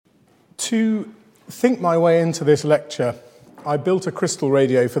To think my way into this lecture, I built a crystal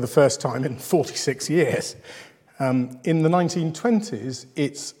radio for the first time in 46 years. In the 1920s,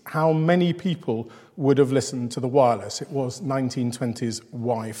 it's how many people would have listened to the wireless. It was 1920s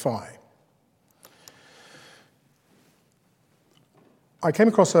Wi-Fi. I came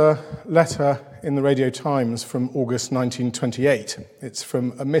across a letter in the Radio Times from August 1928. It's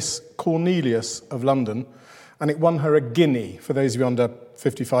from a Miss Cornelius of London, and it won her a guinea. For those of you under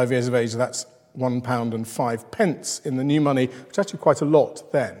 55 years of age, that's £1.05 in the new money, which is actually quite a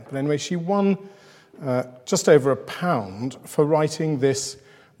lot then. But anyway, she won just over £1 for writing this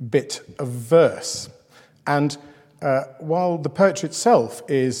bit of verse. And while the poetry itself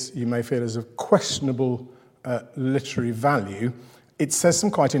is, you may feel, is of questionable literary value, it says some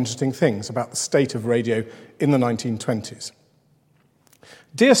quite interesting things about the state of radio in the 1920s.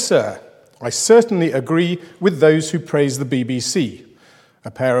 Dear Sir, I certainly agree with those who praise the BBC. A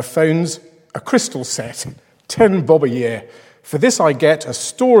pair of phones, a crystal set, 10 bob a year. For this I get a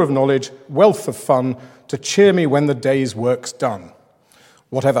store of knowledge, wealth of fun, to cheer me when the day's work's done.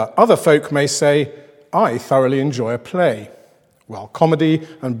 Whatever other folk may say, I thoroughly enjoy a play, while comedy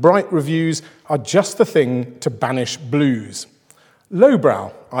and bright reviews are just the thing to banish blues.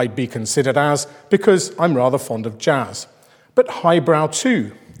 Lowbrow I'd be considered as, because I'm rather fond of jazz. But highbrow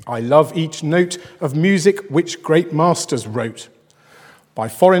too, I love each note of music which great masters wrote. By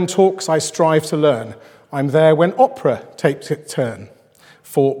foreign talks I strive to learn. I'm there when opera takes its turn.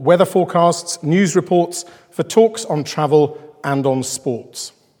 For weather forecasts, news reports, for talks on travel and on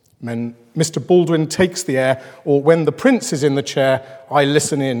sports. When Mr. Baldwin takes the air, or when the Prince is in the chair, I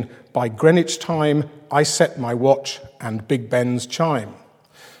listen in. By Greenwich time, I set my watch and Big Ben's chime.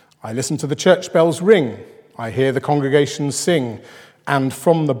 I listen to the church bells ring. I hear the congregation sing. And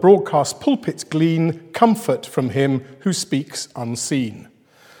from the broadcast pulpits glean comfort from him who speaks unseen.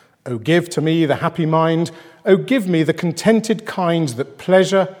 O give to me the happy mind, O give me the contented kind that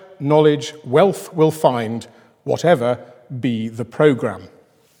pleasure, knowledge, wealth will find, whatever be the programme.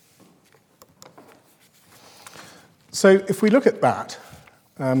 So if we look at that,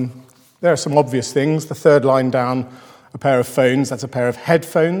 there are some obvious things. The third line down, a pair of phones, that's a pair of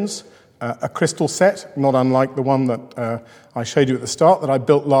headphones, a crystal set, not unlike the one that I showed you at the start that I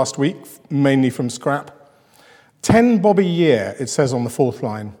built last week, mainly from scrap. 10 bob a year, it says on the fourth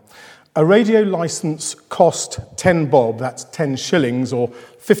line. A radio licence cost 10 bob, that's 10 shillings or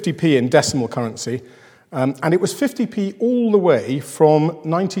 50p in decimal currency, and it was 50p all the way from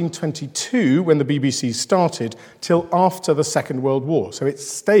 1922, when the BBC started, till after the Second World War. So it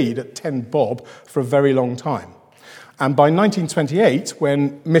stayed at 10 bob for a very long time. And by 1928,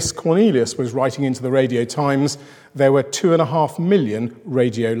 when Miss Cornelius was writing into the Radio Times, there were 2.5 million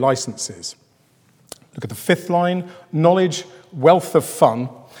radio licences. Look at the fifth line, knowledge, wealth of fun.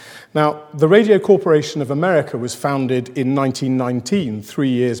 Now, the Radio Corporation of America was founded in 1919, 3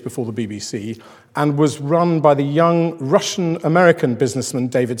 years before the BBC, and was run by the young Russian-American businessman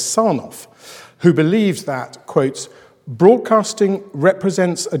David Sarnoff, who believed that, quote, broadcasting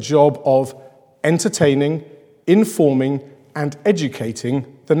represents a job of entertaining, informing, and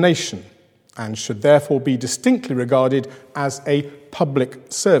educating the nation, and should therefore be distinctly regarded as a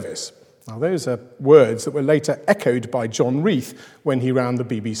public service. Now, those are words that were later echoed by John Reith when he ran the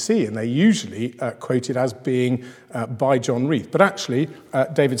BBC, and they usually quoted as being by John Reith. But actually,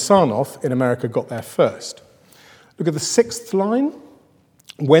 David Sarnoff in America got there first. Look at the sixth line,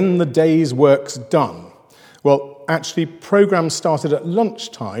 when the day's work's done. Well, actually, programmes started at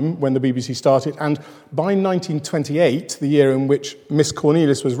lunchtime when the BBC started, and by 1928, the year in which Miss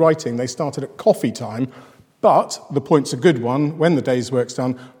Cornelius was writing, they started at coffee time. But the point's a good one. When the day's work's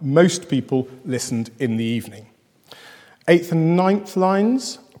done, most people listened in the evening. Eighth and ninth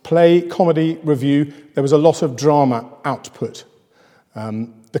lines, play, comedy, review. There was a lot of drama output.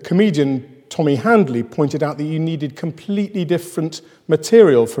 The comedian Tommy Handley pointed out that you needed completely different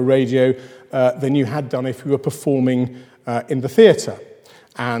material for radio than you had done if you were performing in the theatre.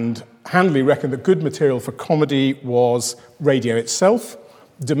 And Handley reckoned that good material for comedy was radio itself,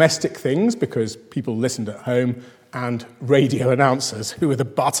 domestic things, because people listened at home, and radio announcers, who were the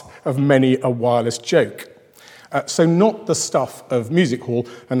butt of many a wireless joke. So not the stuff of music hall,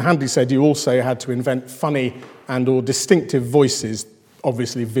 and Handley said you also had to invent funny and or distinctive voices.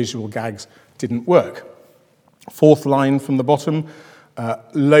 Obviously, visual gags didn't work. Fourth line from the bottom,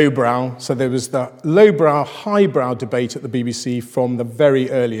 lowbrow. So there was the lowbrow, highbrow debate at the BBC from the very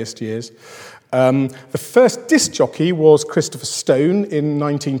earliest years. The first disc jockey was Christopher Stone in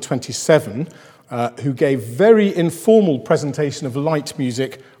 1927, who gave very informal presentation of light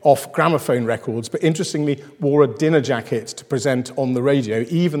music off gramophone records, but interestingly wore a dinner jacket to present on the radio,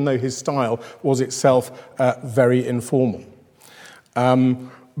 even though his style was itself very informal.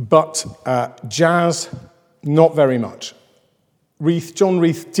 But jazz, not very much. John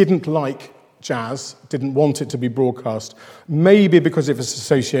Reith didn't like jazz, didn't want it to be broadcast, maybe because of its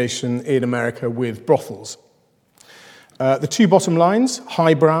association in America with brothels. The two bottom lines,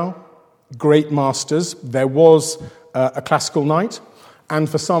 highbrow, great masters. There was a classical night, and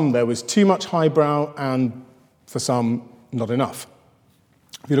for some there was too much highbrow, and for some not enough.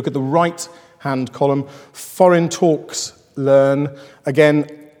 If you look at the right-hand column, foreign talks learn, again,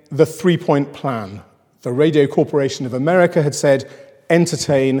 the three-point plan. The Radio Corporation of America had said,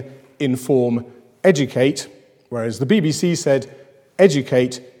 entertain, inform, educate, whereas the BBC said,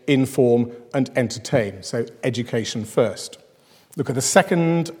 educate, inform, and entertain. So education first. Look at the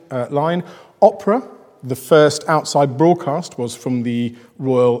second line. Opera, the first outside broadcast was from the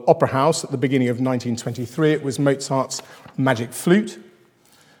Royal Opera House at the beginning of 1923. It was Mozart's Magic Flute.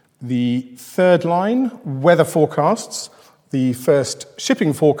 The third line, weather forecasts. The first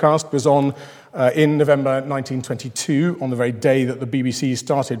shipping forecast was on in November 1922, on the very day that the BBC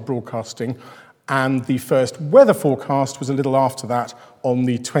started broadcasting, and the first weather forecast was a little after that, on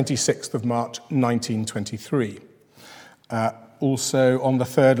the 26th of March 1923. Also on the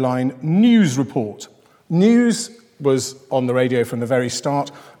third line, news report. News was on the radio from the very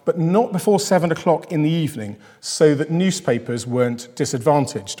start, but not before 7 o'clock in the evening, so that newspapers weren't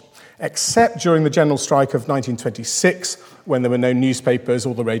disadvantaged, except during the general strike of 1926, when there were no newspapers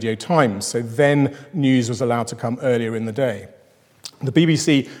or the Radio Times. So then news was allowed to come earlier in the day. The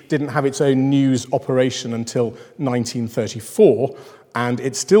BBC didn't have its own news operation until 1934, and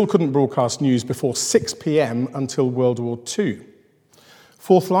it still couldn't broadcast news before 6 p.m. until World War II.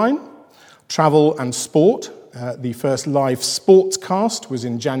 Fourth line, travel and sport. The first live sportscast was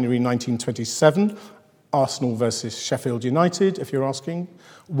in January 1927, Arsenal versus Sheffield United, if you're asking.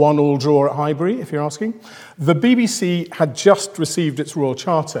 1-1 draw at Highbury, if you're asking. The BBC had just received its Royal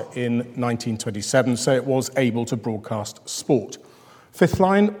Charter in 1927, so it was able to broadcast sport. Fifth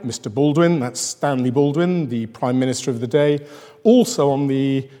line, Mr. Baldwin, that's Stanley Baldwin, the Prime Minister of the day. Also on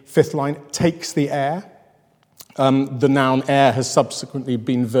the fifth line, takes the air. The noun air has subsequently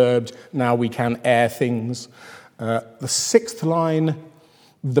been verbed, now we can air things. The sixth line,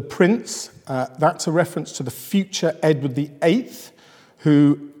 the Prince, that's a reference to the future Edward VIII,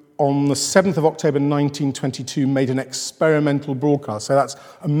 who on the 7th of October 1922 made an experimental broadcast. So that's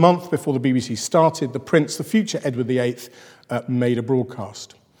a month before the BBC started. The Prince, the future Edward VIII, made a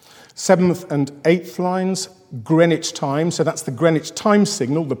broadcast. Seventh and eighth lines, Greenwich time. So that's the Greenwich time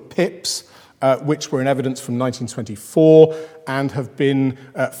signal, the pips, which were in evidence from 1924 and have been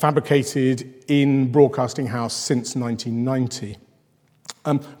fabricated in Broadcasting House since 1990.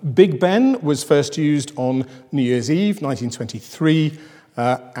 Big Ben was first used on New Year's Eve, 1923,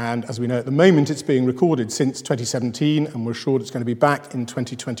 and as we know at the moment, it's being recorded since 2017, and we're sure it's going to be back in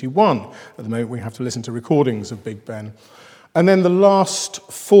 2021. At the moment, we have to listen to recordings of Big Ben. And then the last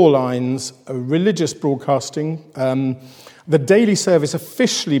four lines, religious broadcasting. The daily service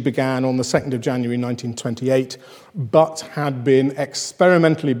officially began on the 2nd of January 1928, but had been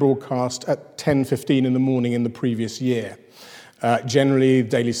experimentally broadcast at 10:15 in the morning in the previous year. Generally,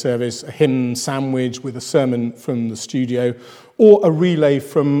 daily service, a hymn sandwich with a sermon from the studio, or a relay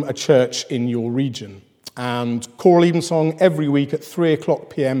from a church in your region. And choral evensong every week at 3 o'clock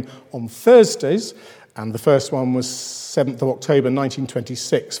p.m. on Thursdays, and the first one was 7th of October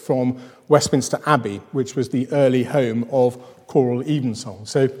 1926 from Westminster Abbey, which was the early home of choral evensong.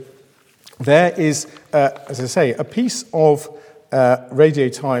 So there is, as I say, a piece of Radio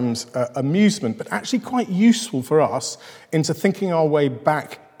Times amusement, but actually quite useful for us into thinking our way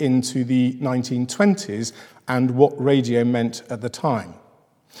back into the 1920s and what radio meant at the time.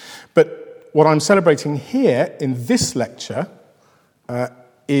 But what I'm celebrating here in this lecture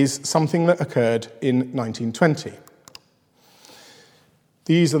is something that occurred in 1920.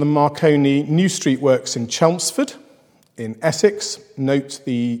 These are the Marconi New Street Works in Chelmsford, in Essex. Note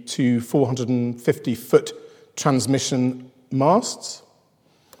the two 450-foot transmission masts.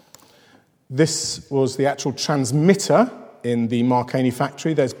 This was the actual transmitter in the Marconi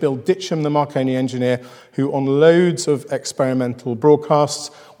factory. There's Bill Ditcham, the Marconi engineer, who on loads of experimental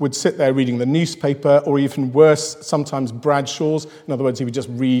broadcasts would sit there reading the newspaper, or even worse, sometimes Bradshaw's. In other words, he would just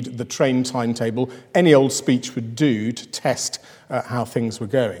read the train timetable. Any old speech would do to test how things were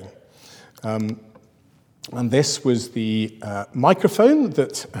going. And this was the microphone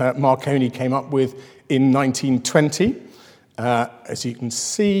that Marconi came up with in 1920. As you can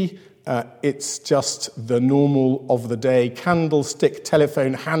see, It's just the normal of the day candlestick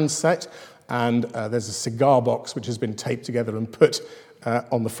telephone handset, and there's a cigar box which has been taped together and put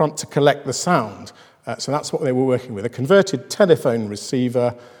on the front to collect the sound. So that's what they were working with, a converted telephone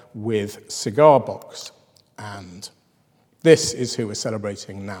receiver with cigar box. And this is who we're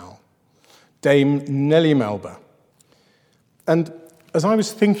celebrating now, Dame Nellie Melba. And as I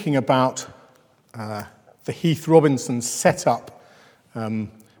was thinking about the Heath Robinson setup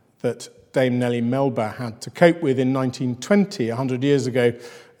that Dame Nellie Melba had to cope with in 1920, 100 years ago,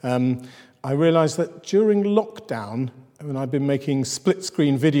 I realised that during lockdown, when I've been making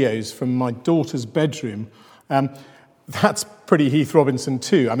split-screen videos from my daughter's bedroom, that's pretty Heath Robinson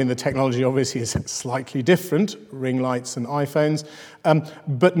too. I mean, the technology obviously is slightly different, ring lights and iPhones,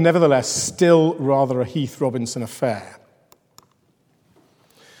 but nevertheless still rather a Heath Robinson affair.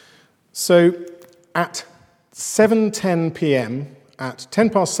 So at 7:10 p.m, at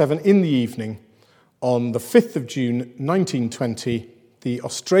 7:10 in the evening, on the 5th of June 1920, the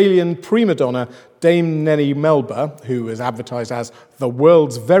Australian prima donna Dame Nellie Melba, who was advertised as the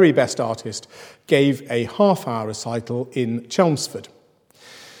world's very best artist, gave a half-hour recital in Chelmsford.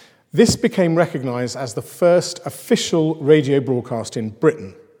 This became recognised as the first official radio broadcast in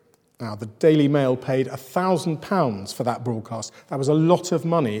Britain. Now, the Daily Mail paid £1,000 for that broadcast. That was a lot of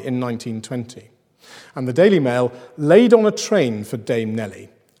money in 1920. And the Daily Mail laid on a train for Dame Nellie,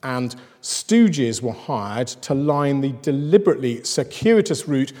 and stooges were hired to line the deliberately circuitous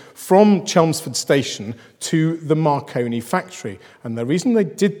route from Chelmsford Station to the Marconi factory. And the reason they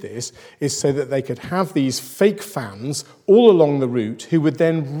did this is so that they could have these fake fans all along the route who would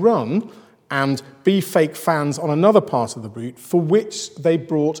then run and be fake fans on another part of the route, for which they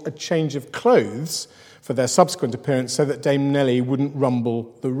brought a change of clothes for their subsequent appearance so that Dame Nellie wouldn't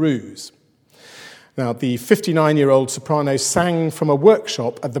rumble the ruse. Now, the 59-year-old soprano sang from a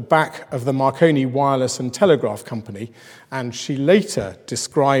workshop at the back of the Marconi Wireless and Telegraph Company, and she later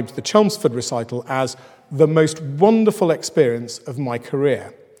described the Chelmsford recital as the most wonderful experience of my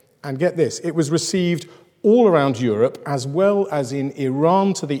career. And get this, it was received all around Europe, as well as in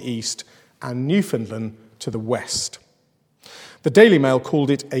Iran to the east and Newfoundland to the west. The Daily Mail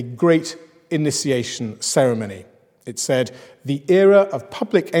called it a great initiation ceremony. It said, "The era of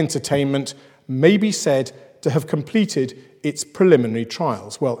public entertainment may be said to have completed its preliminary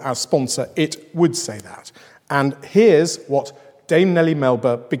trials." Well, as sponsor, it would say that. And here's what Dame Nellie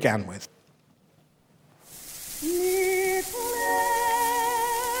Melba began with.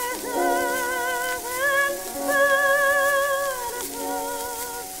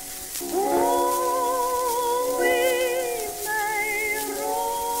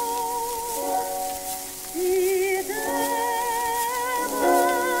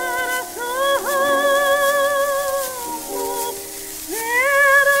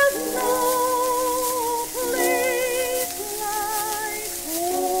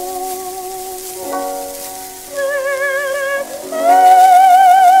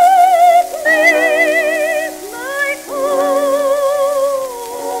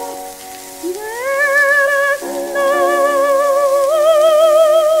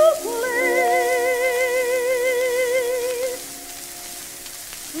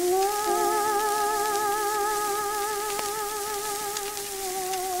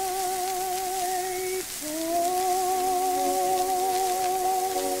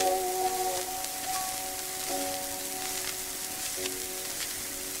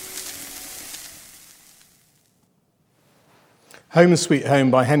 Home Sweet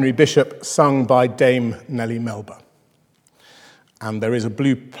Home by Henry Bishop, sung by Dame Nellie Melba. And there is a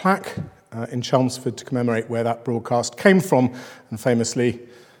blue plaque in Chelmsford to commemorate where that broadcast came from. And famously,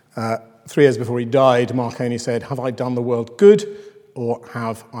 3 years before he died, Marconi said, "Have I done the world good, or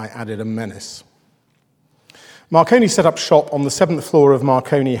have I added a menace?" Marconi set up shop on the 7th floor of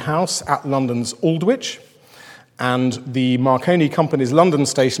Marconi House at London's Aldwych, and the Marconi Company's London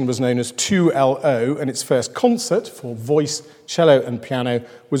station was known as 2LO, and its first concert for voice, cello and piano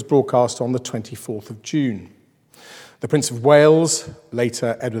was broadcast on the 24th of June. The Prince of Wales,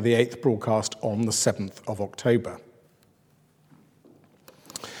 later Edward VIII, broadcast on the 7th of October.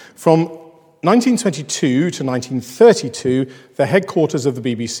 From 1922 to 1932, the headquarters of the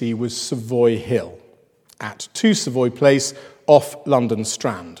BBC was Savoy Hill, at 2 Savoy Place off London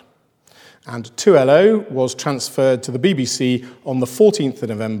Strand. And 2LO was transferred to the BBC on the 14th of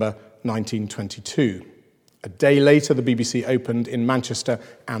November 1922. A day later, the BBC opened in Manchester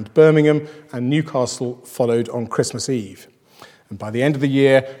and Birmingham, and Newcastle followed on Christmas Eve. And by the end of the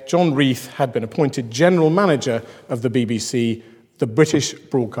year, John Reith had been appointed general manager of the BBC, the British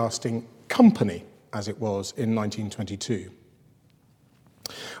Broadcasting Company, as it was in 1922.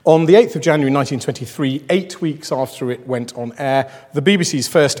 On the 8th of January 1923, 8 weeks after it went on air, the BBC's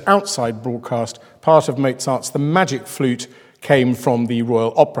first outside broadcast, part of Mozart's The Magic Flute, came from the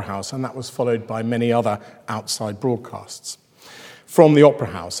Royal Opera House, and that was followed by many other outside broadcasts from the Opera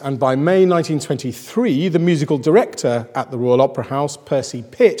House. And by May 1923, the musical director at the Royal Opera House, Percy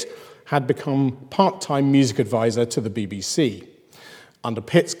Pitt, had become part-time music advisor to the BBC. Under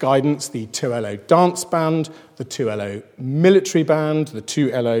Pitt's guidance, the 2LO Dance Band, the 2LO Military Band, the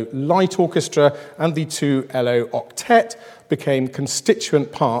 2LO Light Orchestra, and the 2LO Octet became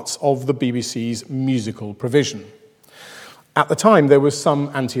constituent parts of the BBC's musical provision. At the time, there was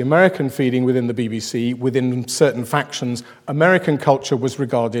some anti-American feeling within the BBC. Within certain factions, American culture was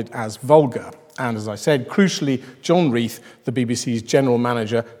regarded as vulgar. And as I said, crucially, John Reith, the BBC's general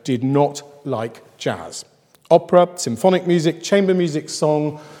manager, did not like jazz. Opera, symphonic music, chamber music,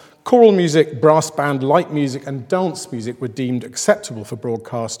 song, choral music, brass band, light music, and dance music were deemed acceptable for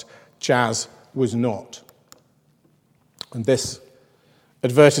broadcast. Jazz was not. And this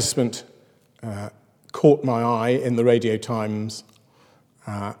advertisement caught my eye in the Radio Times,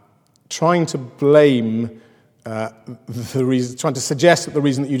 trying to blame the reason, trying to suggest that the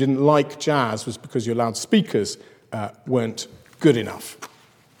reason that you didn't like jazz was because your loudspeakers weren't good enough.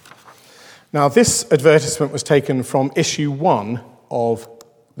 Now, this advertisement was taken from issue 1 of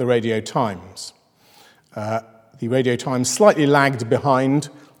the Radio Times. The Radio Times slightly lagged behind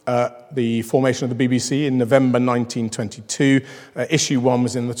the formation of the BBC in November 1922. Issue 1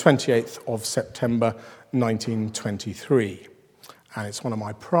 was in the 28th of September 1923. And it's one of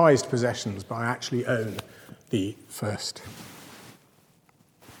my prized possessions, but I actually own the first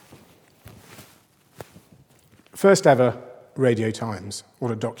ever Radio Times.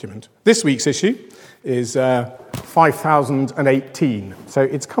 What a document. This week's issue is 5018, so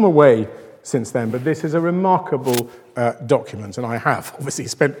it's come away since then, but this is a remarkable document, and I have obviously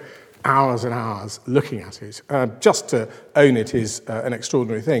spent hours and hours looking at it. Just to own it is an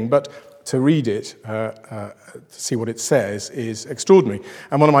extraordinary thing, but to read it, to see what it says, is extraordinary.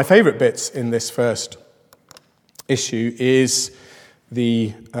 And one of my favourite bits in this first issue is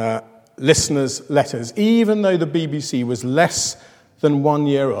the listeners' letters. Even though the BBC was less than 1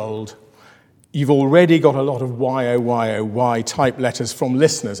 year old, you've already got a lot of why, oh, why, oh, why type letters from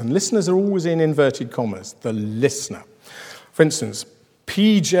listeners. And listeners are always in inverted commas, the listener. For instance,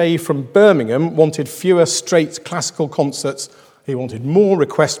 PJ from Birmingham wanted fewer straight classical concerts. He wanted more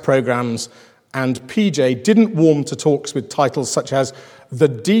request programmes. And PJ didn't warm to talks with titles such as The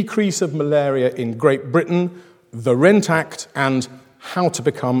Decrease of Malaria in Great Britain, The Rent Act, and How to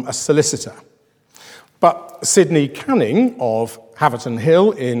Become a Solicitor. But Sidney Canning of Haverton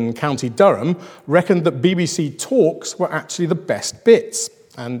Hill in County Durham reckoned that BBC talks were actually the best bits.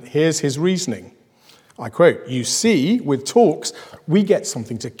 And here's his reasoning. I quote, "You see, with talks, we get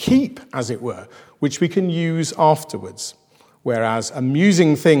something to keep, as it were, which we can use afterwards. Whereas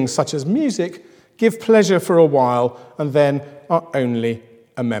amusing things such as music give pleasure for a while and then are only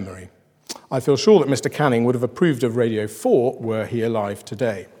a memory." I feel sure that Mr. Canning would have approved of Radio 4 were he alive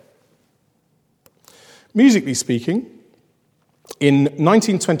today. Musically speaking, in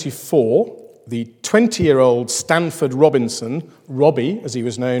 1924, the 20-year-old Stanford Robinson, Robbie as he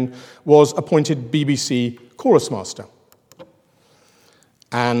was known, was appointed BBC chorus master.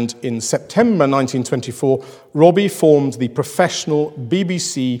 And in September 1924, Robbie formed the professional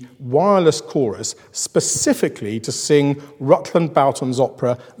BBC wireless chorus specifically to sing Rutland Boughton's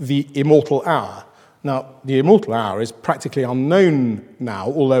opera, The Immortal Hour. Now, The Immortal Hour is practically unknown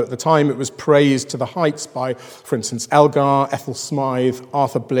now, although at the time it was praised to the heights by, for instance, Elgar, Ethel Smythe,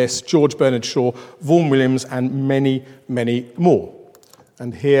 Arthur Bliss, George Bernard Shaw, Vaughan Williams, and many, many more.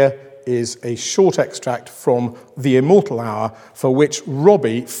 And here is a short extract from The Immortal Hour, for which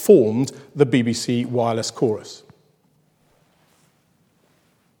Robbie formed the BBC wireless chorus.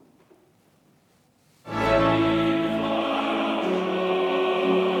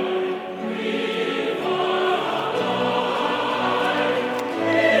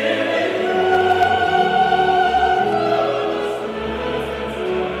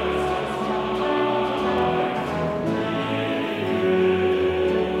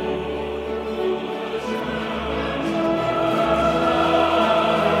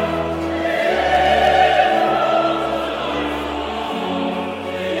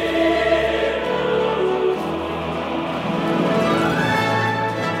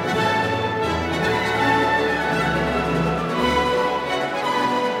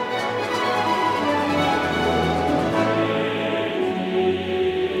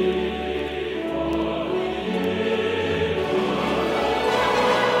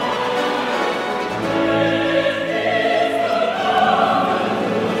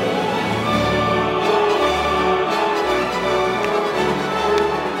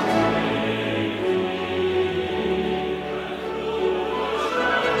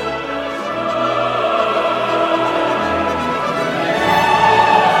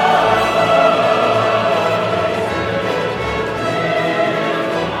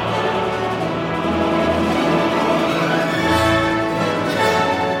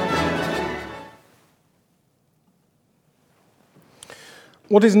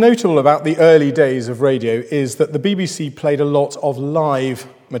 What is notable about the early days of radio is that the BBC played a lot of live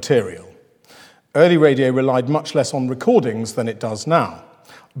material. Early radio relied much less on recordings than it does now.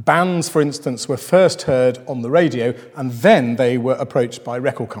 Bands, for instance, were first heard on the radio, and then they were approached by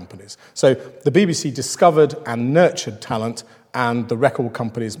record companies. So the BBC discovered and nurtured talent, and the record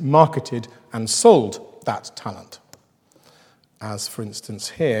companies marketed and sold that talent. As, for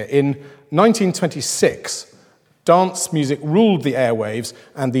instance, here, in 1926, dance music ruled the airwaves,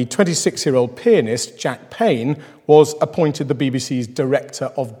 and the 26-year-old pianist, Jack Payne, was appointed the BBC's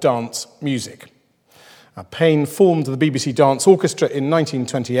Director of Dance Music. Payne formed the BBC Dance Orchestra in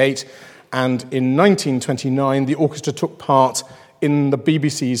 1928, and in 1929 the orchestra took part in the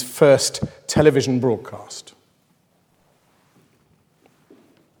BBC's first television broadcast.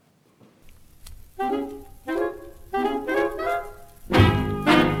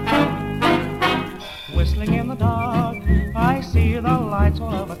 Whistling in the dark, I see the lights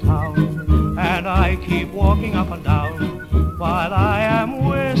all over town, and I keep walking up and down while I am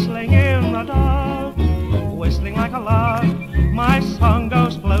whistling in the dark. Whistling like a lark, my song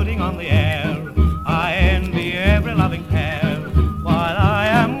goes floating on the air. I envy every loving pair while I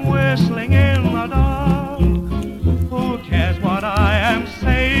am whistling in the dark. Who cares what I am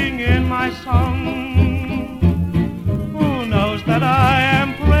saying in my song? Who knows that I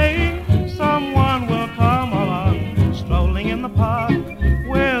am playing? Someone will come along, strolling in the park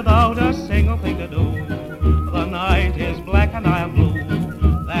without a single thing to do. The night is black and I am blue.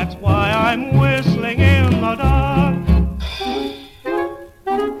 That's why I'm whistling in the dark.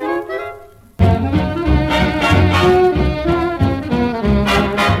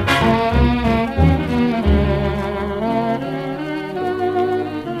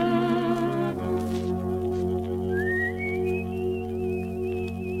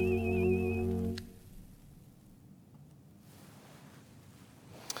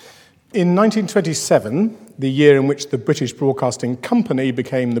 In 1927, the year in which the British Broadcasting Company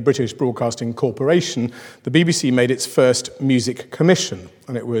became the British Broadcasting Corporation, the BBC made its first music commission,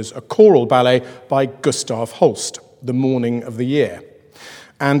 and it was a choral ballet by Gustav Holst, The Morning of the Year.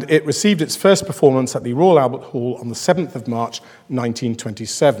 And it received its first performance at the Royal Albert Hall on the 7th of March,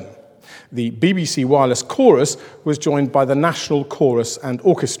 1927. The BBC Wireless Chorus was joined by the National Chorus and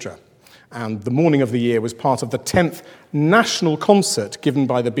Orchestra, and The Morning of the Year was part of the 10th national concert given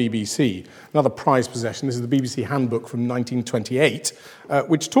by the BBC. Another prized possession, this is the BBC Handbook from 1928,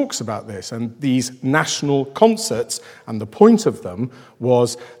 which talks about this. And these national concerts, and the point of them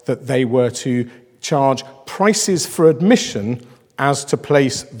was that they were to charge prices for admission as to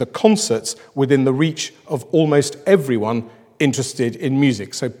place the concerts within the reach of almost everyone interested in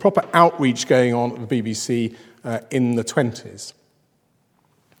music. So proper outreach going on at the BBC in the 20s.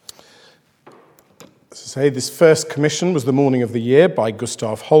 As I say, this first commission was The Morning of the Year by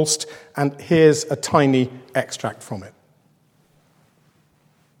Gustav Holst, and here's a tiny extract from it.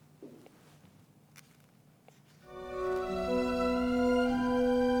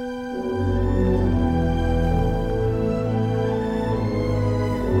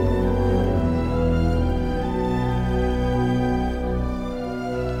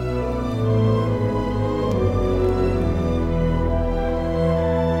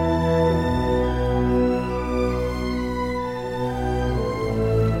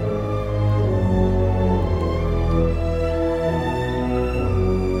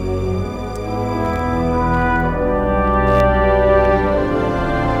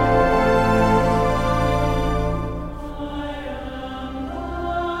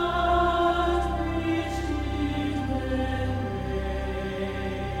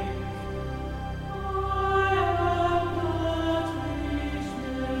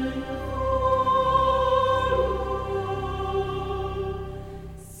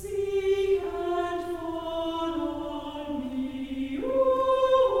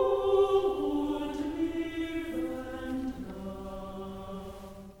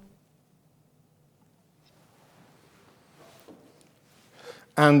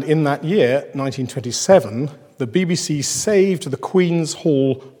 And in that year, 1927, the BBC saved the Queen's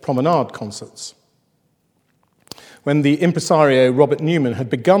Hall Promenade concerts. When the impresario Robert Newman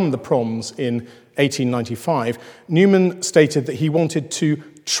had begun the proms in 1895, Newman stated that he wanted to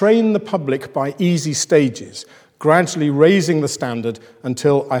train the public by easy stages, gradually raising the standard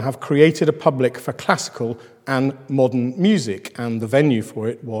until I have created a public for classical and modern music, and the venue for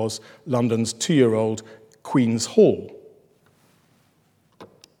it was London's 2-year-old Queen's Hall,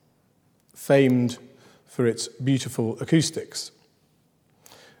 famed for its beautiful acoustics.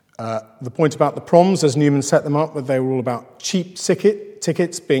 The point about the proms, as Newman set them up, that they were all about cheap ticket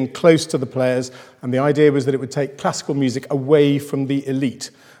tickets being close to the players, and the idea was that it would take classical music away from the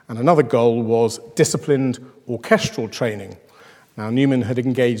elite. And another goal was disciplined orchestral training. Now, Newman had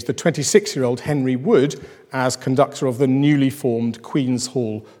engaged the 26-year-old Henry Wood as conductor of the newly formed Queen's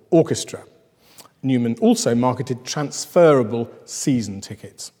Hall Orchestra. Newman also marketed transferable season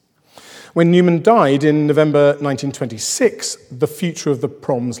tickets. When Newman died in November 1926, the future of the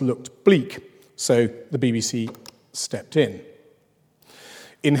proms looked bleak, so the BBC stepped in.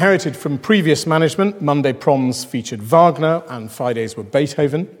 Inherited from previous management, Monday proms featured Wagner and Fridays were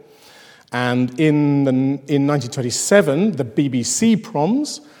Beethoven. And in 1927, the BBC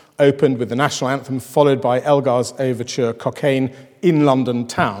proms opened with the national anthem, followed by Elgar's overture, Cockaigne, in London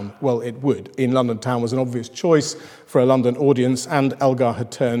Town. Well, it would. In London Town was an obvious choice for a London audience, and Elgar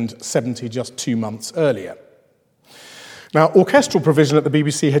had turned 70 just 2 months earlier. Now, orchestral provision at the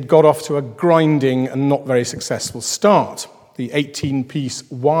BBC had got off to a grinding and not very successful start. The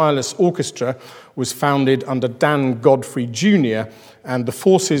 18-piece wireless orchestra was founded under Dan Godfrey Jr., and the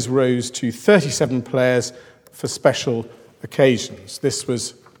forces rose to 37 players for special occasions. This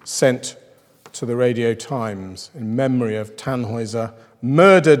was sent to the Radio Times in memory of Tannhäuser,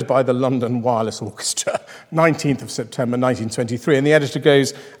 murdered by the London Wireless Orchestra, 19th of September 1923. And the editor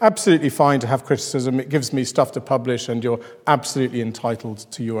goes, absolutely fine to have criticism, it gives me stuff to publish and you're absolutely entitled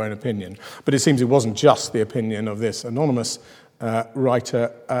to your own opinion. But it seems it wasn't just the opinion of this anonymous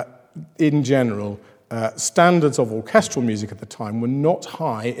writer. In general, standards of orchestral music at the time were not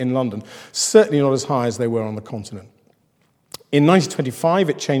high in London, certainly not as high as they were on the continent. In 1925,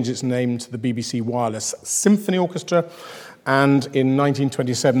 it changed its name to the BBC Wireless Symphony Orchestra, and in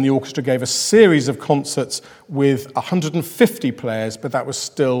 1927, the orchestra gave a series of concerts with 150 players, but that was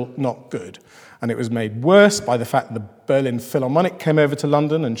still not good. And it was made worse by the fact that the Berlin Philharmonic came over to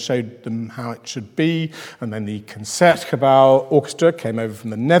London and showed them how it should be, and then the Concertgebouw Orchestra came over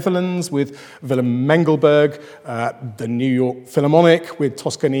from the Netherlands with Willem Mengelberg, the New York Philharmonic with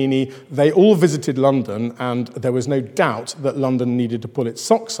Toscanini. They all visited London, and there was no doubt that London needed to pull its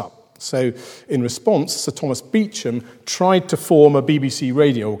socks up. So, in response, Sir Thomas Beecham tried to form a BBC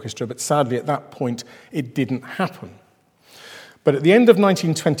radio orchestra, but sadly at that point it didn't happen. But at the end of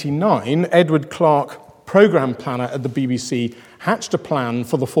 1929, Edward Clarke, programme planner at the BBC, hatched a plan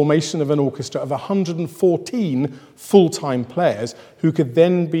for the formation of an orchestra of 114 full-time players who could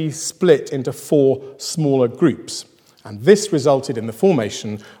then be split into 4 smaller groups. And this resulted in the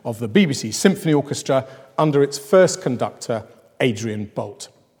formation of the BBC Symphony Orchestra under its first conductor, Adrian Boult.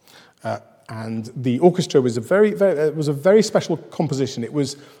 And the orchestra was a very special composition. It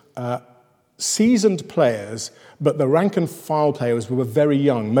was seasoned players, but the rank and file players were very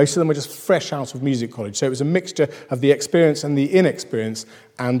young. Most of them were just fresh out of music college. So it was a mixture of the experience and the inexperience,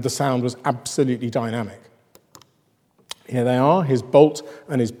 and the sound was absolutely dynamic. Here they are, his Boult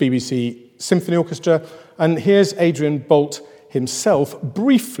and his BBC Symphony Orchestra. And here's Adrian Boult himself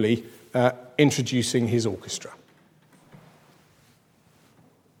briefly introducing his orchestra.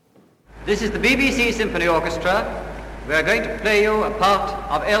 This is the BBC Symphony Orchestra. We are going to play you a part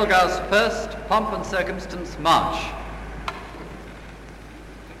of Elgar's first Pomp and Circumstance March.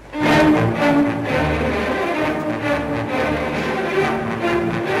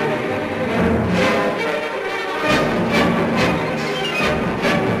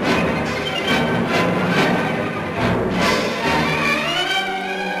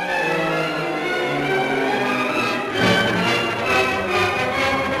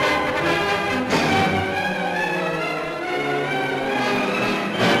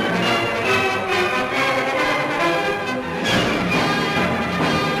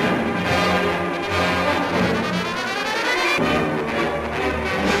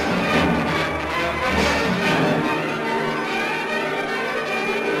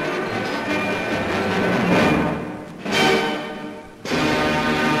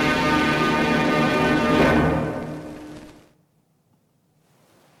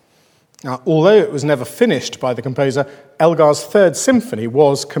 Now, although it was never finished by the composer, Elgar's Third Symphony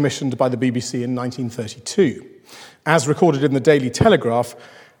was commissioned by the BBC in 1932. As recorded in the Daily Telegraph,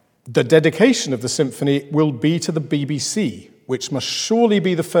 the dedication of the symphony will be to the BBC, which must surely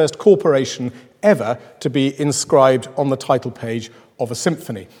be the first corporation ever to be inscribed on the title page of a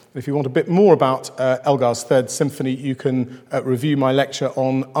symphony. If you want a bit more about Elgar's Third Symphony, you can review my lecture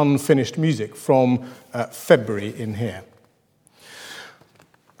on unfinished music from February in here.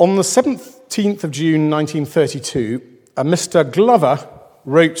 On the 17th of June 1932, Mr. Glover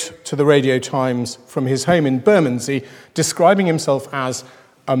wrote to the Radio Times from his home in Bermondsey, describing himself as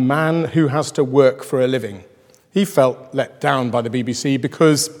a man who has to work for a living. He felt let down by the BBC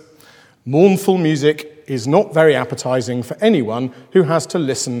because mournful music is not very appetizing for anyone who has to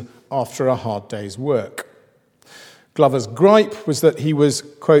listen after a hard day's work. Glover's gripe was that he was,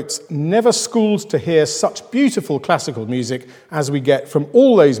 quote, never schooled to hear such beautiful classical music as we get from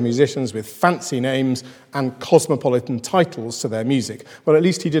all those musicians with fancy names and cosmopolitan titles to their music. Well, at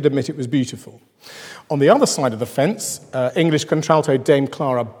least he did admit it was beautiful. On the other side of the fence, English contralto Dame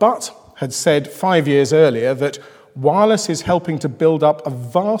Clara Butt had said 5 years earlier that wireless is helping to build up a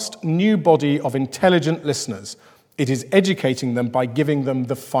vast new body of intelligent listeners. It is educating them by giving them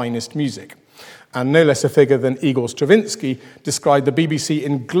the finest music. And no less a figure than Igor Stravinsky described the BBC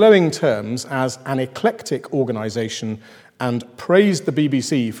in glowing terms as an eclectic organisation and praised the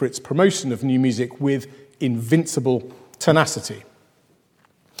BBC for its promotion of new music with invincible tenacity.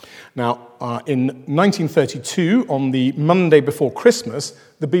 Now, in 1932, on the Monday before Christmas,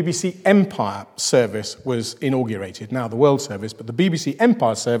 the BBC Empire service was inaugurated. Now, the World Service, but the BBC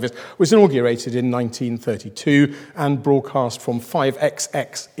Empire service was inaugurated in 1932 and broadcast from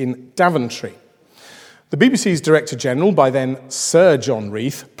 5XX in Daventry. The BBC's Director General, by then Sir John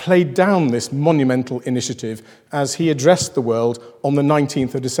Reith, played down this monumental initiative as he addressed the world on the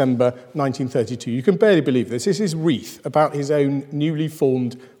 19th of December 1932. You can barely believe this. This is Reith about his own newly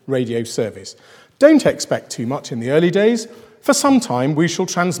formed radio service. Don't expect too much in the early days. For some time, we shall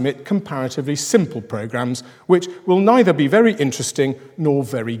transmit comparatively simple programmes which will neither be very interesting nor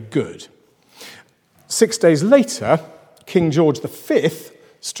very good. 6 days later, King George V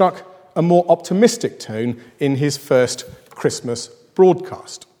struck a more optimistic tone in his first Christmas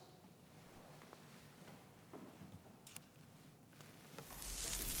broadcast.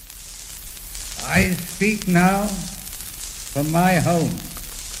 I speak now from my home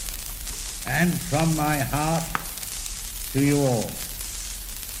and from my heart to you all.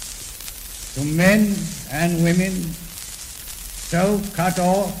 To men and women so cut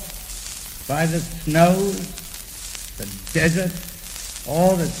off by the snows, the desert,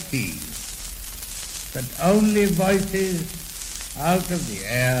 or the sea, that only voices out of the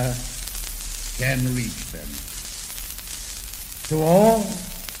air can reach them. To all,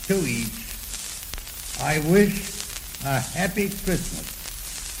 to each, I wish a happy Christmas.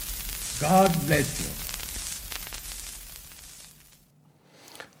 God bless you.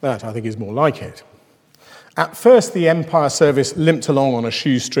 That, I think, is more like it. At first, the Empire service limped along on a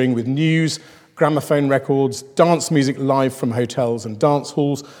shoestring with news, gramophone records, dance music live from hotels and dance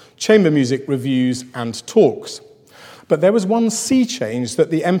halls, chamber music reviews and talks. But there was one sea change that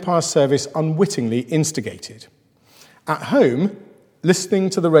the Empire service unwittingly instigated. At home, listening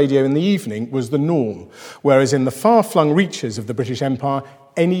to the radio in the evening was the norm, whereas in the far-flung reaches of the British Empire,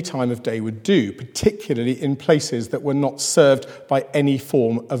 any time of day would do, particularly in places that were not served by any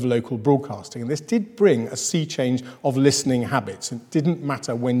form of local broadcasting. And this did bring a sea change of listening habits. It didn't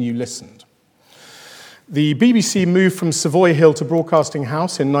matter when you listened. The BBC moved from Savoy Hill to Broadcasting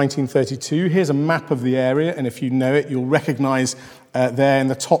House in 1932. Here's a map of the area, and if you know it, you'll recognise there in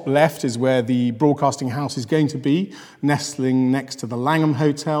the top left is where the Broadcasting House is going to be, nestling next to the Langham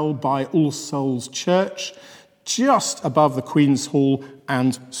Hotel by All Souls Church, just above the Queen's Hall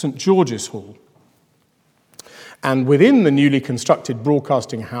and St George's Hall. And within the newly constructed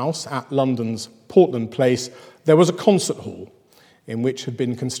Broadcasting House at London's Portland Place, there was a concert hall, in which had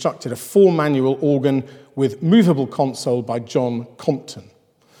been constructed a 4-manual organ with movable console by John Compton.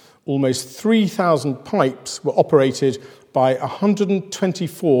 Almost 3,000 pipes were operated by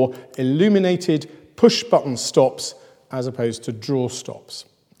 124 illuminated push-button stops as opposed to draw stops.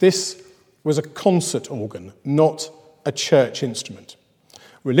 This was a concert organ, not a church instrument.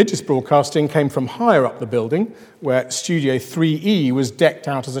 Religious broadcasting came from higher up the building, where Studio 3E was decked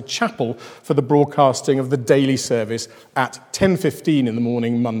out as a chapel for the broadcasting of the daily service at 10:15 in the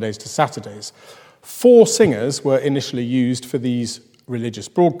morning, Mondays to Saturdays. 4 singers were initially used for these religious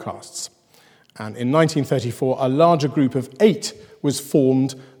broadcasts. And in 1934, a larger group of 8 was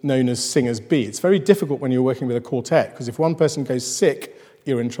formed, known as Singers B. It's very difficult when you're working with a quartet, because if one person goes sick,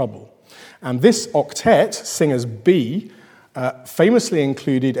 you're in trouble. And this octet, Singers B, famously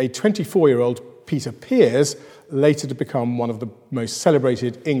included a 24-year-old Peter Pears, later to become one of the most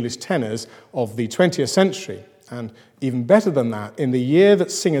celebrated English tenors of the 20th century. And even better than that, in the year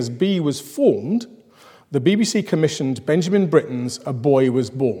that Singers B was formed, the BBC commissioned Benjamin Britten's A Boy Was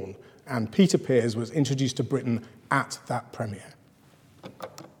Born, and Peter Pears was introduced to Britain at that premiere.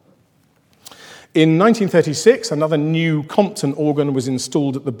 In 1936, another new Compton organ was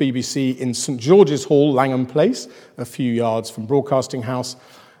installed at the BBC in St George's Hall, Langham Place, a few yards from Broadcasting House.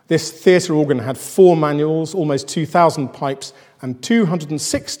 This theatre organ had 4 manuals, almost 2,000 pipes, and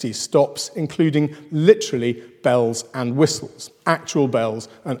 260 stops, including literally bells and whistles, actual bells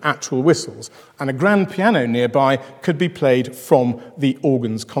and actual whistles. And a grand piano nearby could be played from the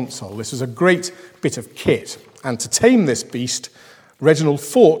organ's console. This was a great bit of kit. And to tame this beast, Reginald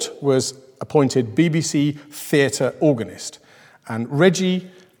Fort was appointed BBC theatre organist. And Reggie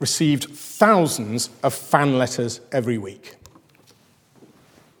received thousands of fan letters every week.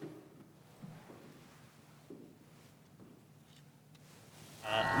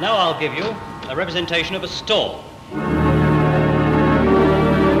 Now I'll give you a representation of a storm.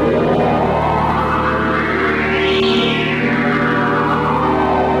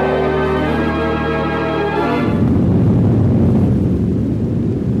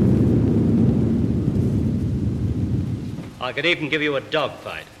 I could even give you a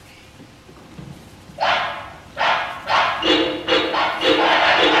dogfight.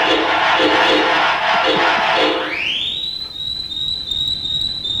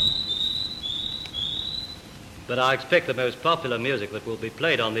 But I expect the most popular music that will be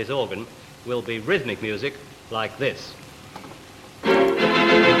played on this organ will be rhythmic music like this.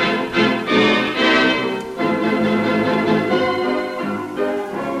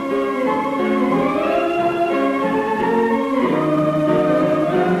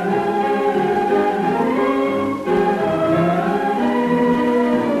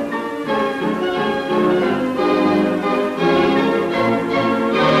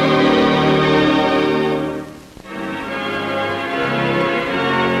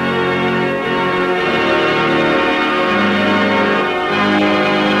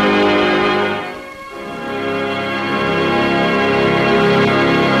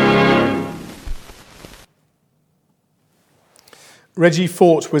 Reggie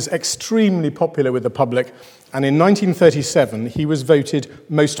Fort was extremely popular with the public, and in 1937 he was voted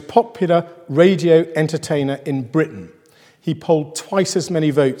most popular radio entertainer in Britain. He polled twice as many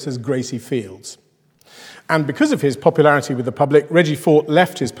votes as Gracie Fields. And because of his popularity with the public, Reggie Fort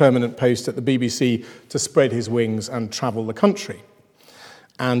left his permanent post at the BBC to spread his wings and travel the country.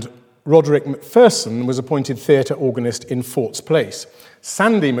 And Roderick Macpherson was appointed theatre organist in Fort's place.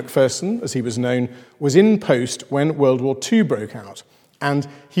 Sandy Macpherson, as he was known, was in post when World War II broke out, and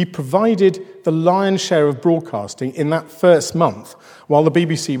he provided the lion's share of broadcasting in that first month while the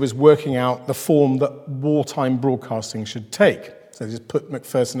BBC was working out the form that wartime broadcasting should take. So they just put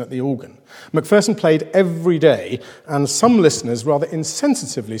Macpherson at the organ. Macpherson played every day, and some listeners rather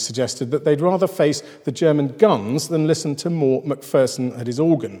insensitively suggested that they'd rather face the German guns than listen to more Macpherson at his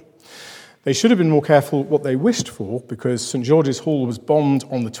organ. They should have been more careful what they wished for, because St George's Hall was bombed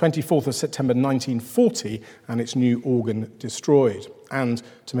on the 24th of September 1940 and its new organ destroyed. And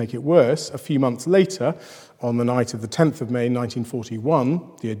to make it worse, a few months later, on the night of the 10th of May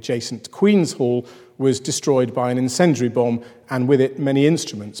 1941, the adjacent Queen's Hall was destroyed by an incendiary bomb, and with it many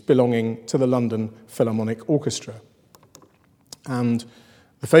instruments belonging to the London Philharmonic Orchestra. And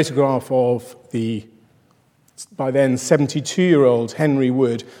the photograph of the by then 72-year-old Henry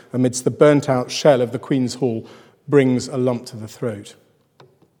Wood amidst the burnt-out shell of the Queen's Hall brings a lump to the throat.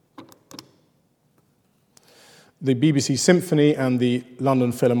 The BBC Symphony and the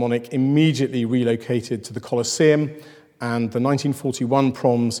London Philharmonic immediately relocated to the Coliseum, and the 1941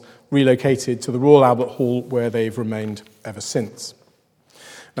 Proms relocated to the Royal Albert Hall, where they've remained ever since.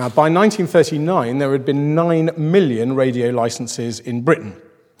 Now, by 1939, there had been 9 million radio licenses in Britain.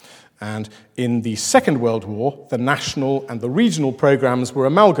 And in the Second World War, the national and the regional programmes were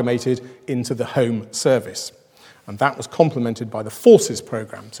amalgamated into the Home Service. And that was complemented by the Forces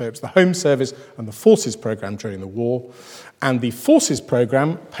programme. So it was the Home Service and the Forces programme during the war. And the Forces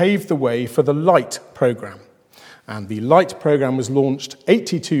programme paved the way for the Light programme. And the Light programme was launched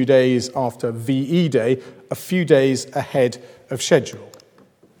 82 days after VE Day, a few days ahead of schedule.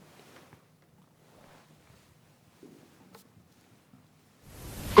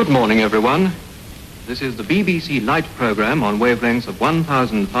 Good morning, everyone. This is the BBC Light programme on wavelengths of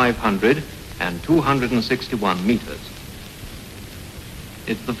 1,500 and 261 metres.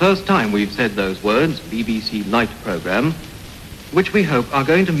 It's the first time we've said those words, BBC Light programme, which we hope are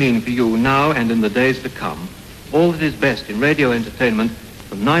going to mean for you now and in the days to come all that is best in radio entertainment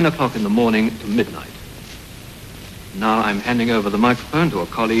from 9 o'clock in the morning to midnight. Now I'm handing over the microphone to a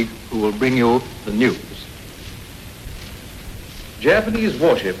colleague who will bring you the news. Japanese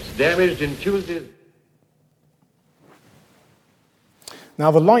warships damaged in Tuesday's... Now,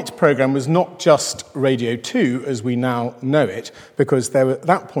 the Light programme was not just Radio 2, as we now know it, because there at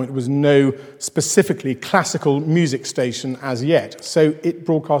that point was no specifically classical music station as yet. So it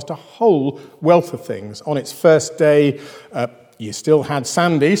broadcast a whole wealth of things. On its first day, You still had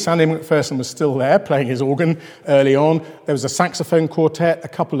Sandy. Sandy McPherson was still there, playing his organ early on. There was a saxophone quartet, a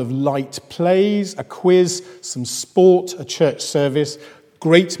couple of light plays, a quiz, some sport, a church service,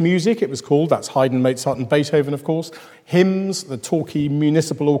 great music, it was called. That's Haydn, Mozart, and Beethoven, of course. Hymns, the Torquay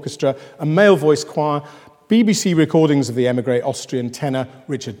Municipal Orchestra, a male voice choir, BBC recordings of the émigré Austrian tenor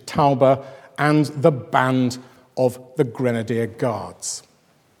Richard Tauber, and the band of the Grenadier Guards.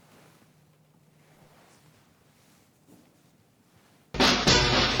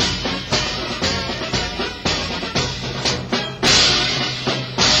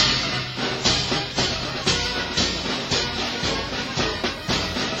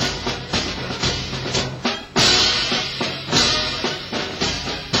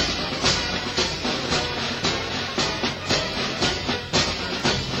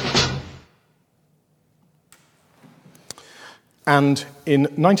 And in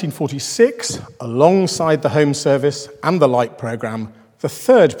 1946, alongside the Home Service and the Light programme, the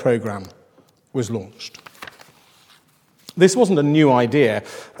third programme was launched. This wasn't a new idea.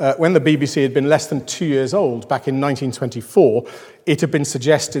 When the BBC had been less than 2 years old, back in 1924, it had been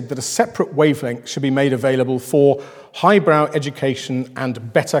suggested that a separate wavelength should be made available for highbrow education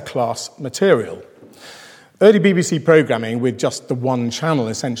and better class material. Early BBC programming, with just the one channel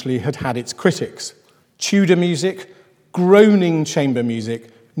essentially, had had its critics. Tudor music, groaning chamber music,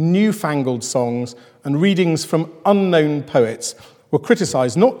 newfangled songs, and readings from unknown poets were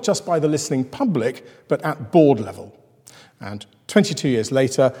criticised not just by the listening public, but at board level. And 22 years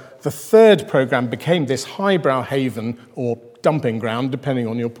later, the third programme became this highbrow haven, or dumping ground, depending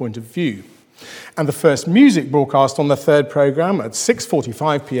on your point of view. And the first music broadcast on the third programme at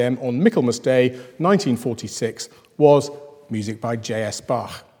 6:45 p.m. on Michaelmas Day, 1946, was music by J.S.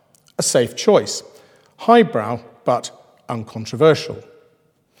 Bach. A safe choice. Highbrow, but uncontroversial.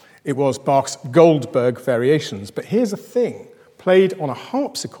 It was Bach's Goldberg Variations, but here's the thing, played on a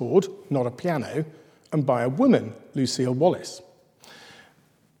harpsichord, not a piano, and by a woman, Lucille Wallace.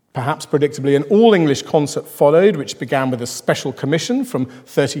 Perhaps predictably, an all-English concert followed, which began with a special commission from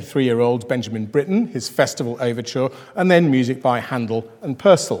 33-year-old Benjamin Britten, his festival overture, and then music by Handel and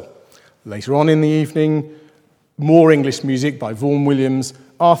Purcell. Later on in the evening, more English music by Vaughan Williams,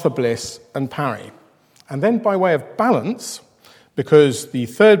 Arthur Bliss, and Parry. And then by way of balance, because the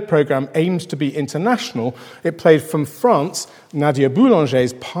third programme aimed to be international, it played from France Nadia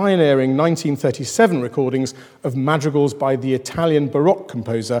Boulanger's pioneering 1937 recordings of madrigals by the Italian Baroque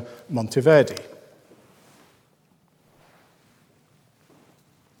composer Monteverdi.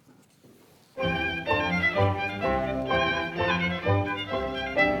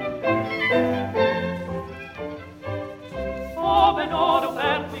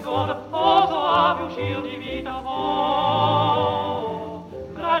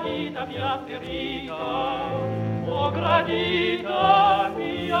 Gradita mia ferita. Oh, gradita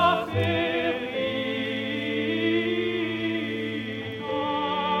mia ferita.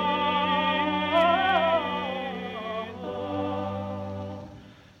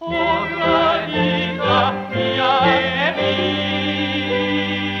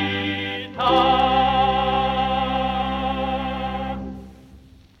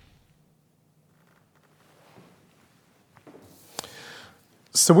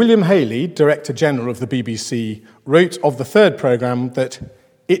 Sir William Hayley, Director General of the BBC, wrote of the third programme that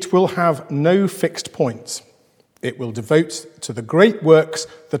it will have no fixed points. It will devote to the great works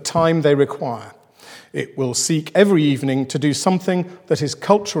the time they require. It will seek every evening to do something that is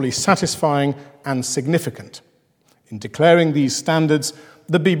culturally satisfying and significant. In declaring these standards,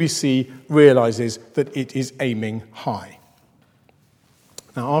 the BBC realises that it is aiming high.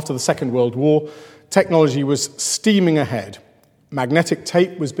 Now, after the Second World War, technology was steaming ahead. Magnetic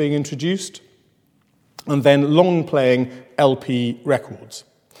tape was being introduced, and then long-playing LP records.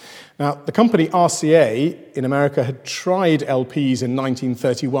 Now, the company RCA in America had tried LPs in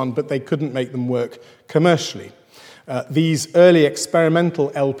 1931, but they couldn't make them work commercially. These early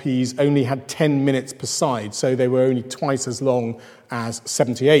experimental LPs only had 10 minutes per side, so they were only twice as long as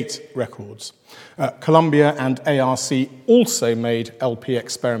 78 records. Columbia and ARC also made LP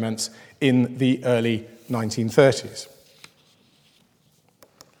experiments in the early 1930s.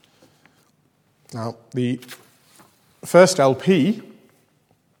 Now, the first LP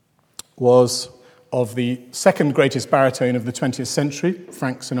was of the second greatest baritone of the 20th century,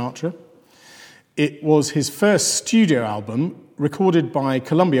 Frank Sinatra. It was his first studio album, recorded by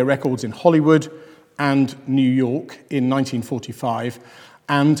Columbia Records in Hollywood and New York in 1945,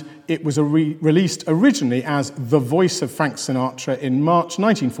 and it was released originally as The Voice of Frank Sinatra in March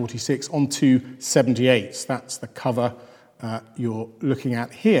 1946 on two 78s. That's the cover you're looking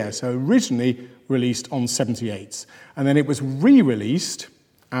at here. So originally released on 78s. And then it was re-released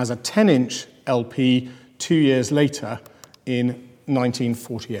as a 10-inch LP 2 years later in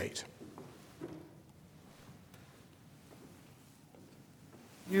 1948.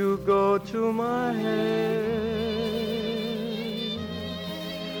 You go to my head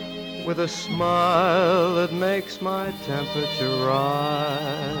with a smile that makes my temperature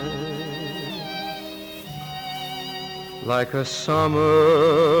rise, like a summer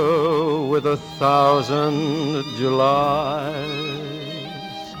with 1,000 Julys.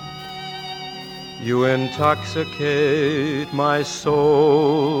 You intoxicate my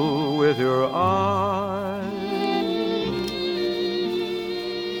soul with your eyes.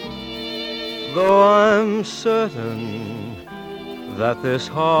 Though I'm certain that this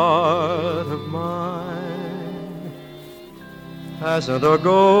heart of mine hasn't a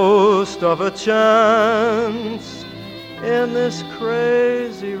ghost of a chance in this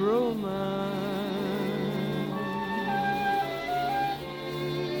crazy romance,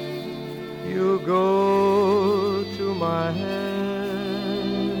 you go to my head,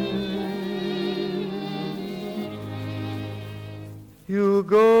 you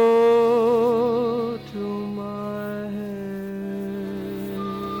go to my head.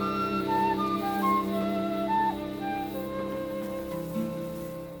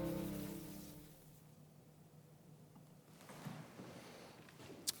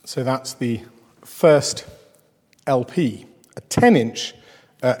 So that's the first LP, a 10-inch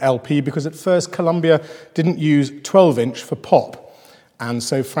LP, because at first Columbia didn't use 12-inch for pop, and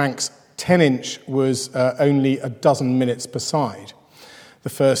so Frank's 10-inch was only a dozen minutes per side. The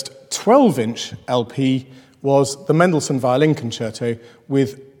first 12-inch LP was the Mendelssohn Violin Concerto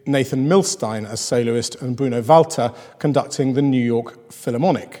with Nathan Milstein as soloist and Bruno Walter conducting the New York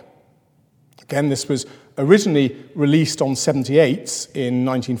Philharmonic. Again, this was originally released on 78s in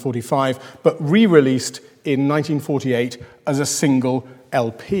 1945, but re-released in 1948 as a single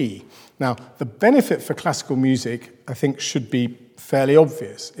LP. Now, the benefit for classical music, I think, should be fairly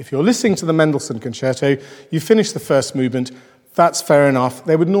obvious. If you're listening to the Mendelssohn Concerto, you finish the first movement, that's fair enough.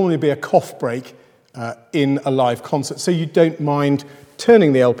 There would normally be a cough break in a live concert, so you don't mind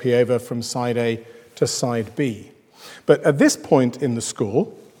turning the LP over from side A to side B. But at this point in the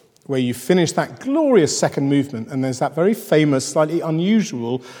score, where you finish that glorious second movement, and there's that very famous, slightly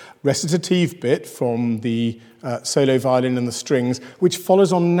unusual recitative bit from the solo violin and the strings, which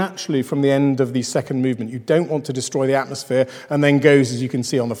follows on naturally from the end of the second movement. You don't want to destroy the atmosphere, and then goes, as you can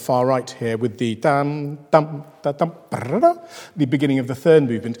see on the far right here, with the dum, dum, da, dum, the beginning of the third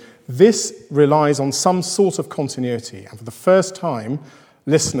movement. This relies on some sort of continuity, and for the first time,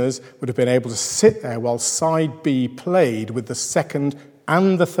 listeners would have been able to sit there while side B played with the second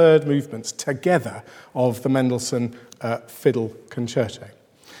and the third movements together of the Mendelssohn Fiddle Concerto.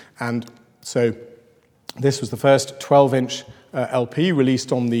 And so this was the first 12-inch LP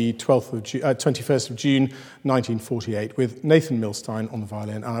released on the 21st of June 1948 with Nathan Milstein on the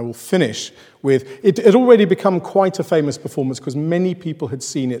violin. And I will finish with, it had already become quite a famous performance because many people had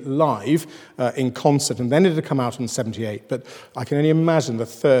seen it live in concert, and then it had come out in 78. But I can only imagine the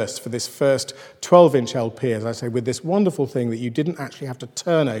thirst for this first 12-inch LP, as I say, with this wonderful thing that you didn't actually have to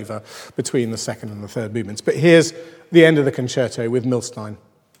turn over between the second and the third movements. But here's the end of the concerto with Milstein.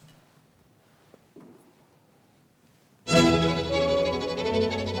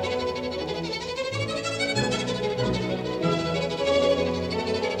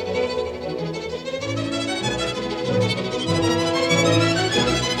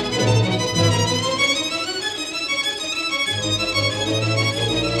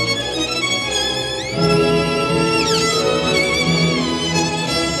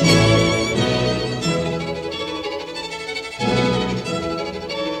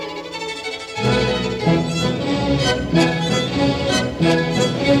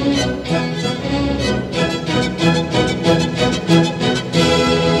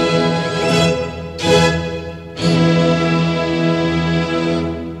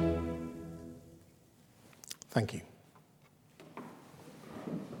 Thank you.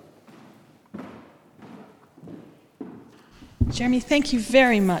 Jeremy, thank you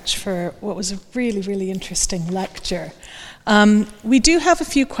very much for what was a really, really interesting lecture. We do have a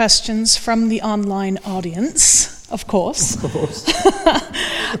few questions from the online audience, of course. Of course.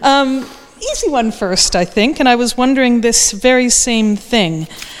 Easy one first, I think, and I was wondering this very same thing.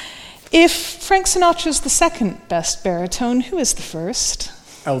 If Frank Sinatra's the second best baritone, who is the first?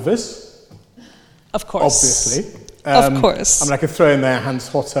 Elvis. Of course. Obviously. Of course. I mean, I could throw in there Hans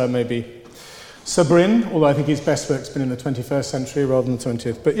Hotter, maybe. Sabrin, although I think his best work's been in the 21st century rather than the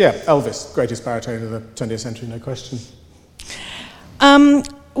 20th. But yeah, Elvis, greatest baritone of the 20th century, no question.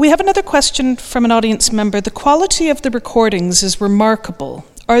 We have another question from an audience member. The quality of the recordings is remarkable.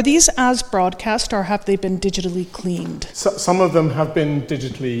 Are these as broadcast, or have they been digitally cleaned? So, some of them have been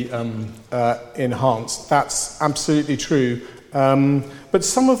digitally enhanced. That's absolutely true. But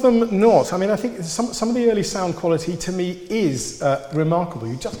some of them not. I mean, I think some of the early sound quality to me is remarkable.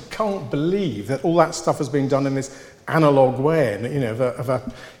 You just can't believe that all that stuff has been done in this analog way, and of a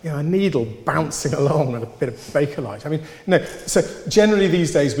needle bouncing along with a bit of Bakelite. I mean, no. So generally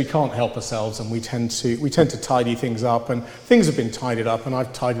these days we can't help ourselves, and we tend to tidy things up, and things have been tidied up, and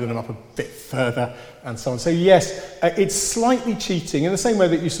I've tidied them up a bit further, and so on. So yes, it's slightly cheating in the same way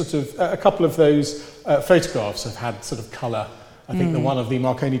that you sort of a couple of those photographs have had sort of colour. I think the one of the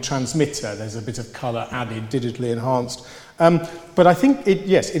Marconi transmitter, there's a bit of colour added, digitally enhanced. But I think,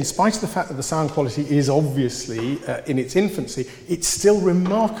 in spite of the fact that the sound quality is obviously in its infancy, it's still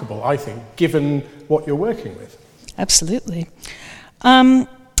remarkable, I think, given what you're working with. Absolutely.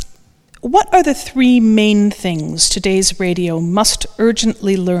 What are the three main things today's radio must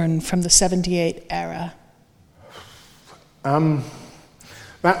urgently learn from the 78 era? I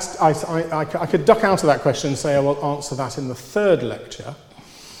could duck out of that question and say I will answer that in the third lecture.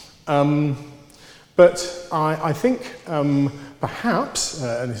 But I think perhaps,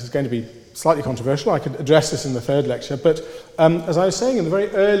 and this is going to be slightly controversial, I could address this in the third lecture, but as I was saying, in the very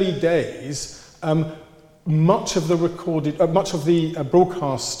early days, much of the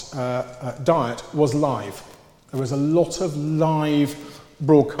broadcast diet was live. There was a lot of live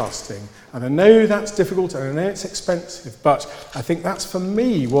broadcasting. And I know that's difficult, and I know it's expensive, but I think that's, for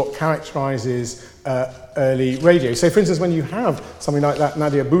me, what characterises early radio. So, for instance, when you have something like that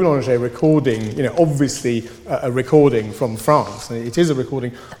Nadia Boulanger recording, obviously a recording from France, and it is a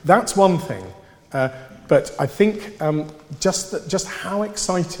recording, that's one thing. But I think just how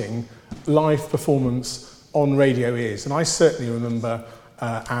exciting live performance on radio is, and I certainly remember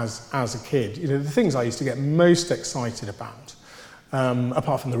as a kid, the things I used to get most excited about,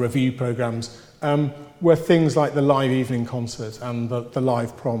 apart from the review programmes, were things like the live evening concert and the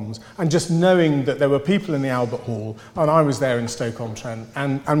live proms, and just knowing that there were people in the Albert Hall, and I was there in Stoke-on-Trent,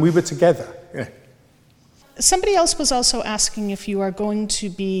 and we were together. Somebody else was also asking if you are going to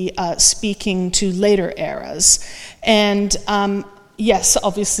be speaking to later eras, and yes,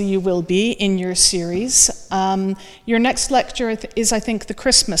 obviously you will be in your series. Your next lecture is, I think, the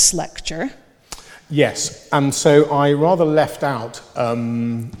Christmas lecture. Yes, and so I rather left out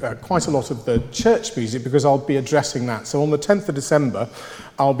quite a lot of the church music because I'll be addressing that. So on the 10th of December,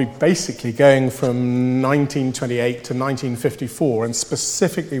 I'll be basically going from 1928 to 1954, and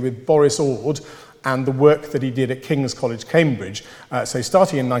specifically with Boris Ord and the work that he did at King's College, Cambridge. So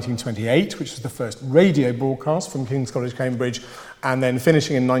starting in 1928, which was the first radio broadcast from King's College, Cambridge, and then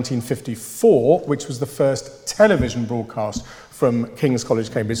finishing in 1954, which was the first television broadcast from King's College,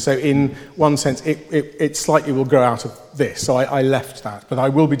 Cambridge. So in one sense, it slightly will grow out of this. So I left that, but I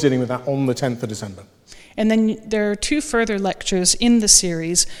will be dealing with that on the 10th of December. And then there are two further lectures in the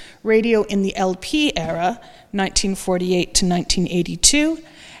series, Radio in the LP Era, 1948 to 1982,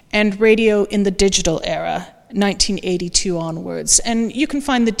 and Radio in the Digital Era, 1982 onwards. And you can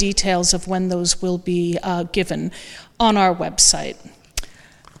find the details of when those will be given on our website.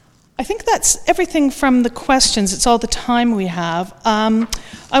 I think that's everything from the questions. It's all the time we have.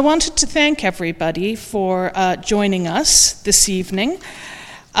 I wanted to thank everybody for joining us this evening.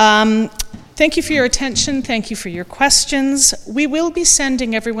 Thank you for your attention. Thank you for your questions. We will be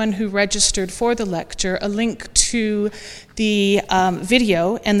sending everyone who registered for the lecture a link to the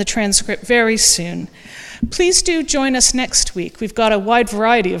video and the transcript very soon. Please do join us next week. We've got a wide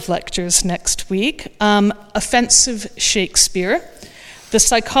variety of lectures next week. Offensive Shakespeare, The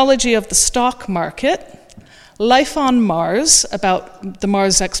Psychology of the Stock Market, Life on Mars, about the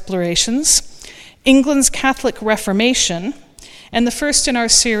Mars explorations, England's Catholic Reformation, and the first in our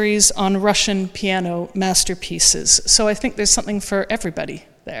series on Russian piano masterpieces. So I think there's something for everybody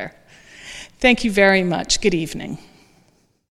there. Thank you very much. Good evening.